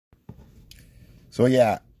So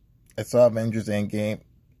yeah, I saw Avengers Endgame.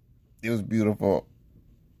 It was beautiful.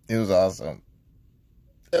 It was awesome.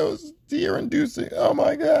 It was tear-inducing. Oh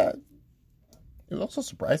my god. It was also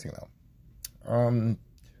surprising though.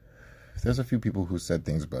 There's a few people who said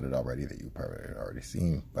things about it already that you probably had already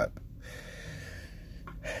seen, but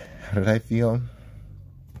how did I feel?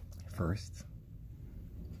 First,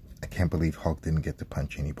 I can't believe Hulk didn't get to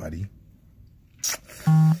punch anybody.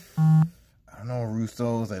 I don't know,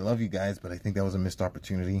 Russos, I love you guys, but I think that was a missed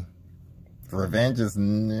opportunity. Revenge is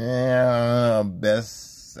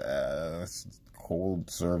best cold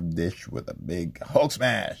served dish with a big Hulk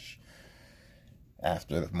smash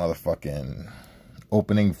after the motherfucking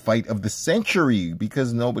opening fight of the century,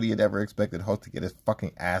 because nobody had ever expected Hulk to get his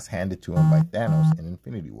fucking ass handed to him by Thanos in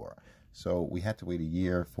Infinity War. So we had to wait a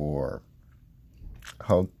year for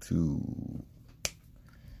Hulk to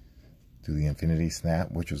do the Infinity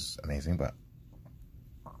Snap, which was amazing. But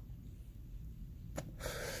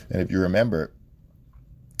and if you remember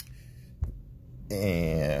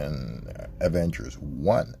in Avengers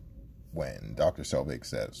 1, when Dr. Selvig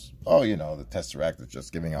says, oh, you know, the Tesseract is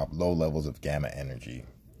just giving off low levels of gamma energy,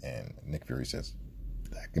 and Nick Fury says,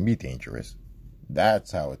 that can be dangerous.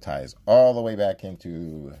 That's how it ties all the way back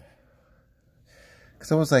into...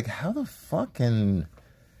 Because I was like, how the fuck can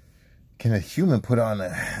a human put on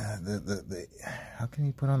how can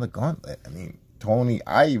he put on the gauntlet? I mean, Tony,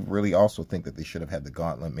 I really also think that they should have had the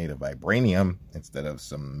gauntlet made of vibranium instead of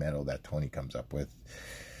some metal that Tony comes up with.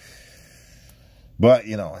 But,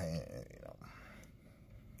 you know,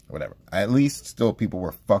 whatever. At least still people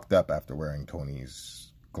were fucked up after wearing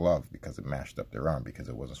Tony's glove because it mashed up their arm because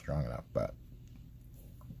it wasn't strong enough. But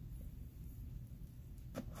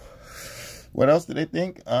what else did I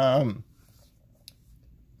think?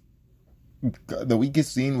 The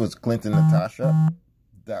weakest scene was Clint and Natasha.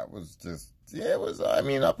 That was just, yeah, it was, I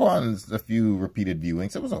mean, upon a few repeated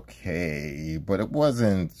viewings, it was okay, but it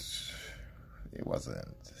wasn't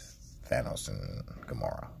Thanos and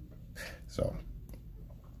Gamora. So,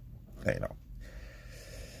 you know,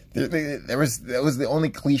 that was the only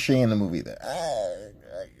cliche in the movie that,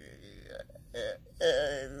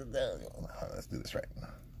 let's do this right.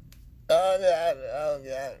 Oh God, oh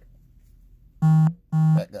God.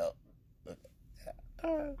 Let go.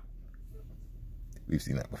 We've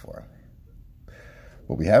seen that before.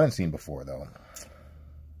 What we haven't seen before, though,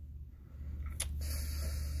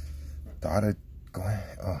 Dada going,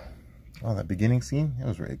 oh, that beginning scene, it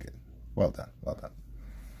was really good. Well done, well done.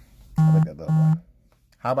 I like that little one.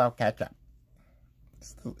 How about catch up?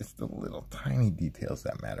 It's the little tiny details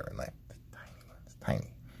that matter in life. The tiny ones,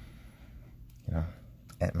 tiny. You know,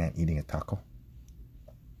 Ant-Man eating a taco.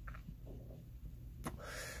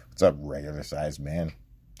 What's up, regular sized man?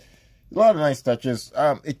 A lot of nice touches.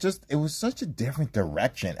 It was such a different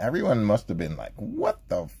direction. Everyone must have been like, what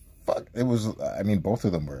the fuck? It was, I mean, both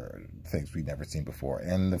of them were things we'd never seen before.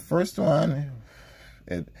 And the first one,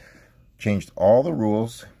 it changed all the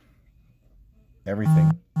rules,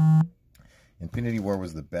 everything. Infinity War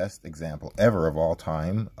was the best example ever of all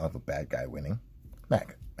time of a bad guy winning.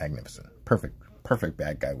 Magnificent. Perfect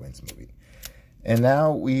bad guy wins movie. And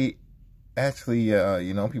now we actually,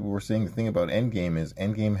 you know, people were saying the thing about Endgame is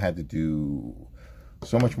Endgame had to do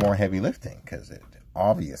so much more heavy lifting because it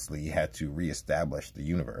obviously had to reestablish the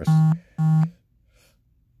universe.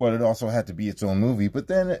 But it also had to be its own movie. But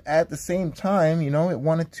then at the same time, you know, it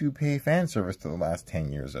wanted to pay fan service to the last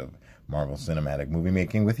 10 years of Marvel Cinematic movie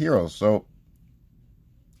making with heroes. So,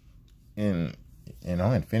 you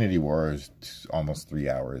know, Infinity War is almost 3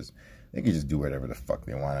 hours. They could just do whatever the fuck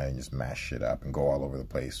they want and just mash shit up and go all over the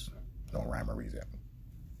place. No rhyme or reason.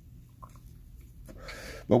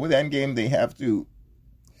 But with Endgame, they have to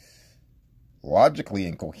logically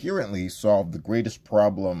and coherently solve the greatest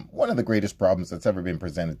problem, one of the greatest problems that's ever been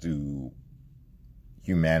presented to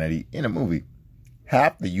humanity in a movie.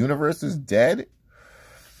 Half the universe is dead.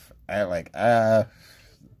 That's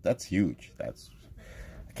huge. I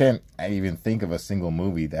can't even think of a single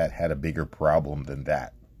movie that had a bigger problem than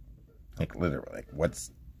that. Like, literally, like,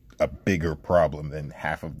 what's a bigger problem than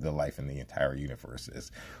half of the life in the entire universe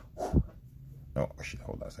is? No, shit,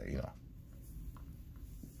 hold on a second, you know.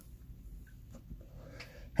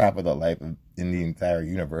 Half of the life in the entire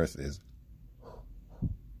universe is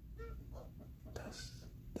dust.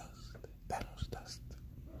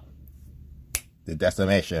 The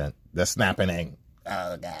decimation, the snapping.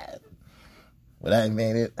 Oh, God. Would I have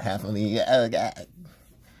made it? Half of me, oh, God.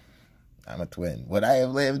 I'm a twin. Would I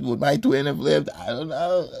have lived? Would my twin have lived? I don't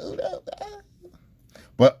know.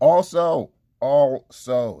 But also,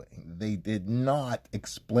 they did not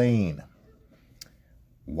explain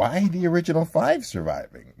why the original 5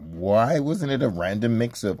 surviving? Why wasn't it a random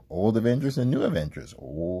mix of old Avengers and new Avengers?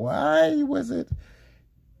 Why was it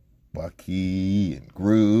Bucky and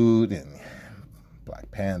Groot and Black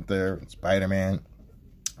Panther and Spider-Man?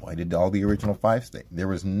 Why did all the original 5 stay? There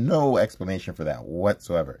was no explanation for that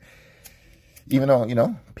whatsoever. Even though, you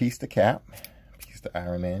know, peace to Cap, peace to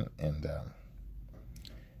Iron Man. And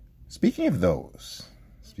speaking of those,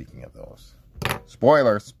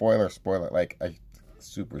 spoiler, like,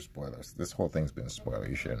 super spoilers. This whole thing's been a spoiler.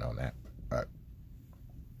 You should have known that. But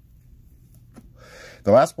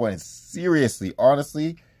the last point is, seriously,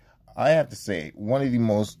 honestly, I have to say, one of the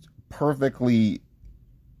most perfectly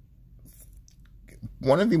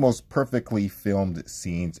filmed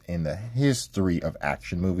scenes in the history of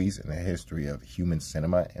action movies, in the history of human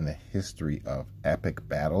cinema, in the history of epic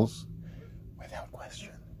battles, without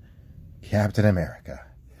question. Captain America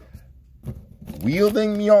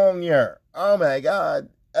wielding Mjolnir. Oh my god.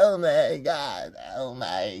 Oh my god. Oh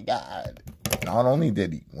my god. Not only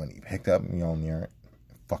did he, when he picked up Mjolnir,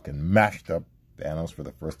 fucking mashed up Thanos for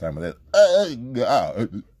the first time with it. Oh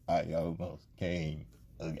god. I almost came.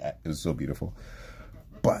 It was so beautiful.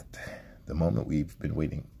 But the moment we've been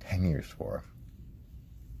waiting 10 years for.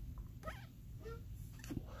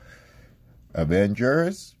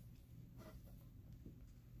 Avengers.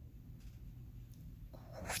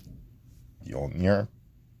 Mjolnir.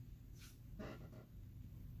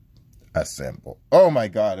 Assemble. Oh my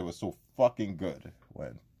god, it was so fucking good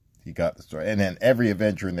when he got the story. And then every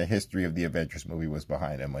Avenger in the history of the Avengers movie was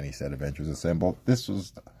behind him when he said Avengers Assemble. This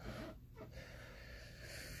was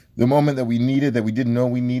the moment that we needed, that we didn't know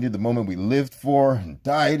we needed, the moment we lived for and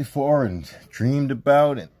died for and dreamed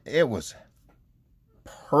about. And it was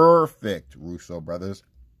perfect, Russo brothers.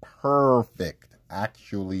 Perfect.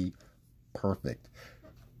 Actually perfect.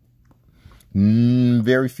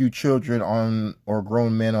 Very few children or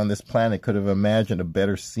grown men on this planet could have imagined a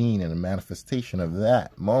better scene and a manifestation of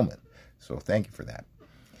that moment. So thank you for that.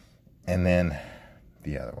 And then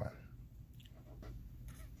the other one.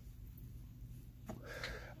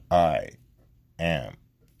 I am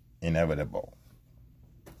inevitable.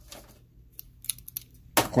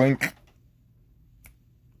 Clink.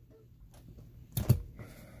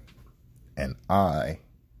 And I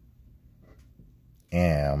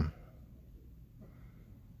am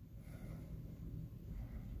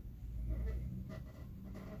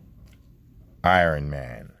Iron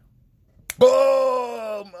Man. Boom!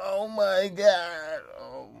 Oh my god!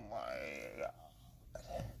 Oh my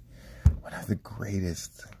god! One of the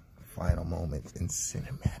greatest final moments in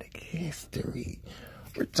cinematic history.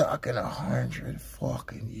 We're talking 100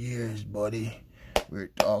 fucking years, buddy.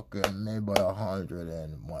 We're talking maybe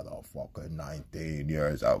 119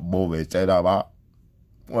 years of movie cinema.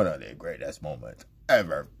 One of the greatest moments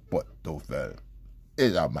ever put to film.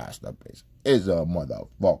 It's a masterpiece. It's a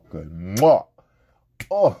motherfucking mwah.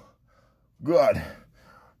 Oh, God.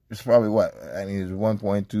 It's probably what? I mean, it's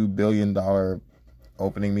 $1.2 billion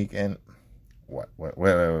opening weekend. What we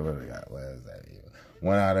got? What is that even?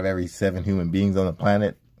 1 out of every 7 human beings on the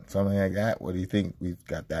planet. Something like that. What do you think? We've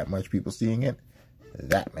got that much people seeing it?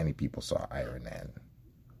 That many people saw Iron Man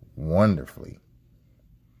wonderfully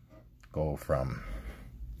go from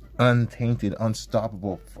untainted,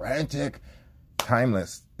 unstoppable, frantic,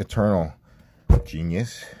 timeless, eternal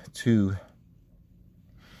genius to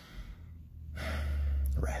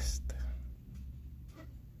rest.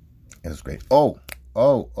 It was great. Oh.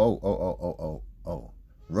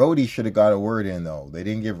 Rhodey should have got a word in, though. They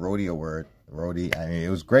didn't give Rhodey a word. Rhodey, I mean, it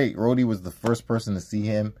was great. Rhodey was the first person to see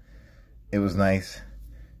him. It was nice.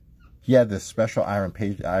 He had this special Iron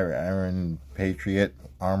Patriot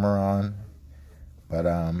armor on. But,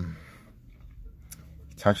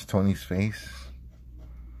 he touched Tony's face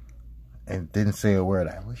and didn't say a word.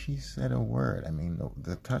 I wish he said a word. I mean,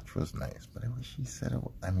 the touch was nice, but I wish he said a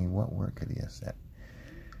word. I mean, what word could he have said?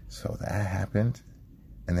 So that happened.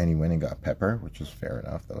 And then he went and got Pepper, which was fair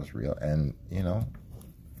enough. That was real. And, you know,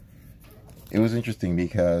 it was interesting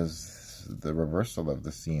because the reversal of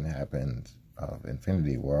the scene happened of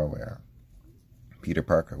Infinity War, where Peter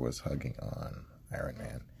Parker was hugging on Iron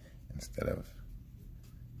Man instead of,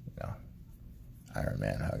 you know, Iron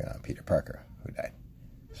Man hugging on Peter Parker, who died.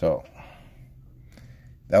 So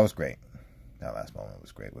that was great. That last moment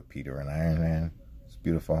was great with Peter and Iron Man. It's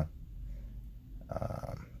beautiful.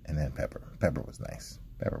 And then Pepper. Pepper was nice.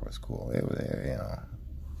 Pepper was cool. It was, you know,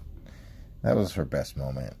 that was her best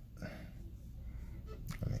moment.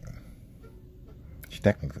 I mean, she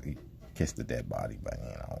technically kissed the dead body, but, you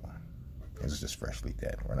know, it was just freshly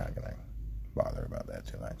dead. We're not going to bother about that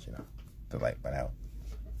too much, you know. The light went out.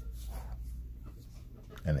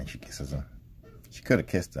 And then she kisses him. She could have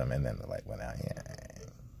kissed him, and then the light went out. Yeah.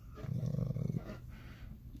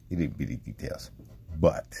 Itty bitty details.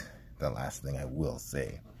 But the last thing I will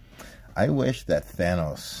say, I wish that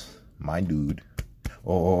Thanos, my dude.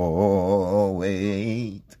 Oh,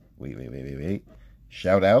 wait.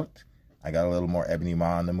 Shout out. I got a little more Ebony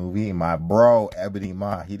Maw in the movie. My bro, Ebony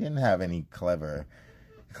Maw. He didn't have any clever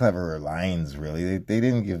lines, really. They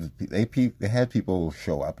didn't give... They had people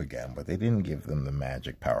show up again, but they didn't give them the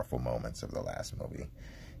magic, powerful moments of the last movie.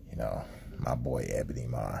 You know, my boy Ebony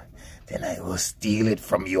Maw. Then I will steal it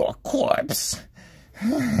from your corpse.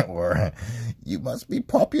 Or, you must be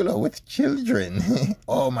popular with children.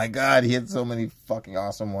 Oh my god, he had so many fucking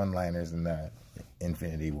awesome one-liners in that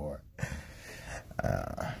Infinity War.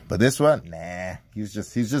 But this one, nah. He's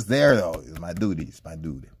just there though. He's my dude. He's my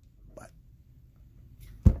dude. But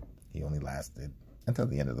he only lasted until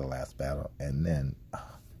the end of the last battle, and then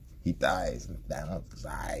he dies, and Thanos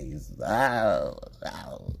dies.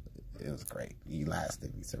 It was great. He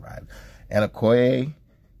lasted. He survived. And Okoye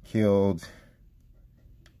killed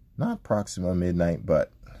not Proxima Midnight,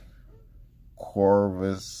 but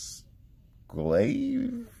Corvus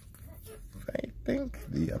Glaive, I think.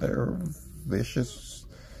 The other vicious.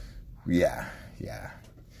 Yeah.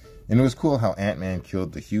 And it was cool how Ant-Man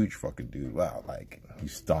killed the huge fucking dude. Wow, like, he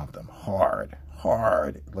stomped him hard.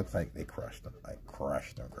 It looks like they crushed him. Like,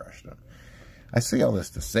 crushed him. I say all this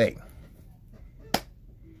to say,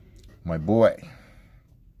 my boy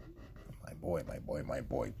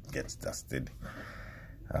gets dusted.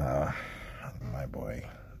 My boy,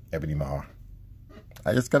 Ebony Maw.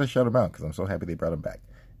 I just gotta shout him out because I'm so happy they brought him back.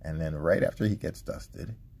 And then right after he gets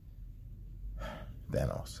dusted,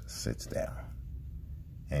 Thanos sits down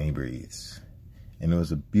and he breathes. And it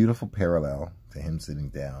was a beautiful parallel to him sitting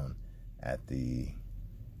down at the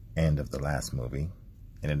end of the last movie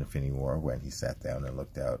in Infinity War, when he sat down and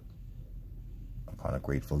looked out upon a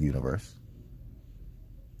grateful universe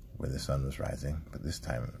where the sun was rising. But this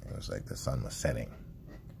time it was like the sun was setting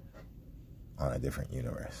on a different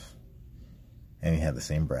universe. And he had the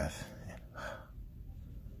same breath.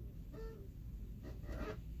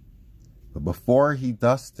 But before he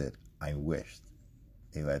dusted, I wished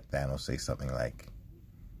they let Thanos say something like,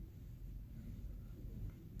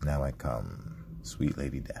 "Now I come, sweet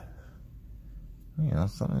Lady Death." You know,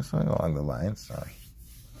 something along the lines. Sorry.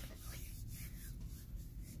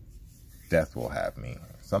 Death will have me.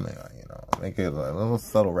 Something like, you know, make it a little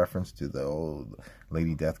subtle reference to the old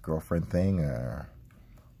Lady Death girlfriend thing, or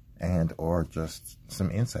just some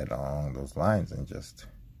insight along those lines, and just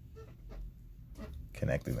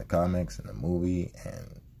connecting the comics and the movie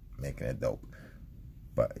and making it dope.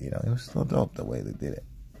 But, you know, it was still dope the way they did it.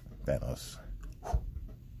 Thanos. I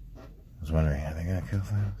was wondering, are they going to kill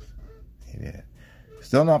Thanos? He did it.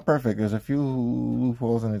 Still not perfect. There's a few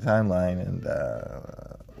loopholes in the timeline, and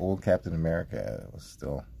old Captain America was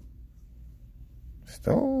still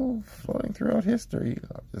floating throughout history. You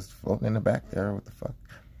know, just floating in the back there. What the fuck?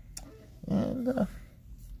 And a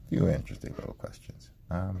few interesting little questions.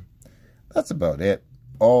 That's about it.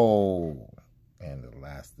 Oh, and the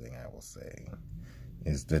last thing I will say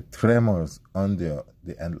is the tremors under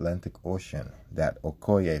the Atlantic Ocean that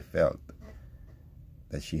Okoye felt,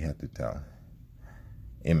 that she had to tell.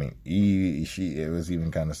 I mean, it was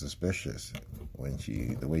even kind of suspicious when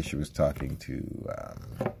the way she was talking to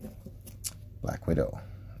Black Widow,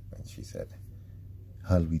 and she said,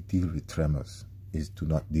 "How we deal with tremors is to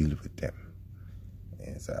not deal with them."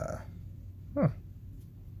 It's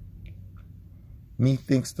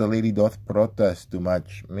Methinks the lady doth protest too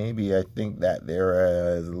much. Maybe I think that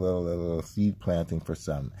there is a little seed planting for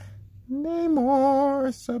some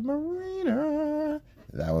Namor submariner.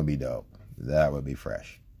 That would be dope. That would be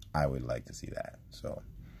fresh. I would like to see that. So,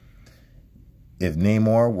 if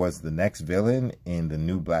Namor was the next villain in the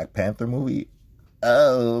new Black Panther movie,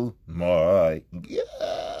 oh my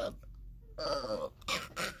god.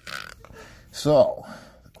 So,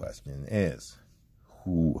 the question is,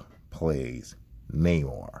 who plays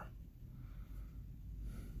Namor?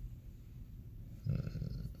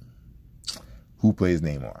 Who plays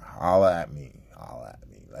Namor? Holla at me.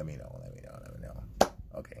 Let me know.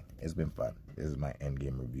 Okay, it's been fun. This is my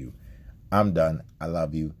Endgame review. I'm done. I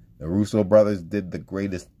love you. The Russo brothers did the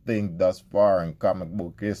greatest thing thus far in comic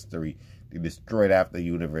book history. They destroyed half the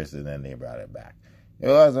universe and then they brought it back. It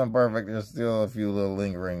wasn't perfect. There's still a few little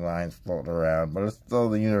lingering lines floating around, but it's still,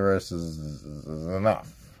 the universe is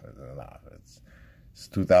enough. It's enough. It's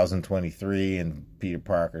 2023 and Peter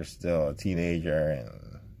Parker's still a teenager,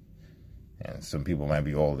 and some people might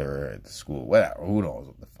be older at the school. Whatever. Who knows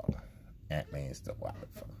what the fuck. Ant-Man is still wild.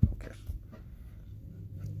 Who cares?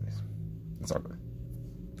 It's all good.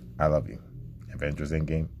 I love you. Avengers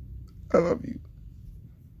Endgame. I love you.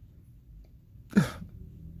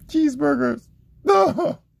 Cheeseburgers.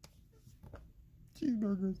 No.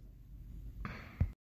 Cheeseburgers.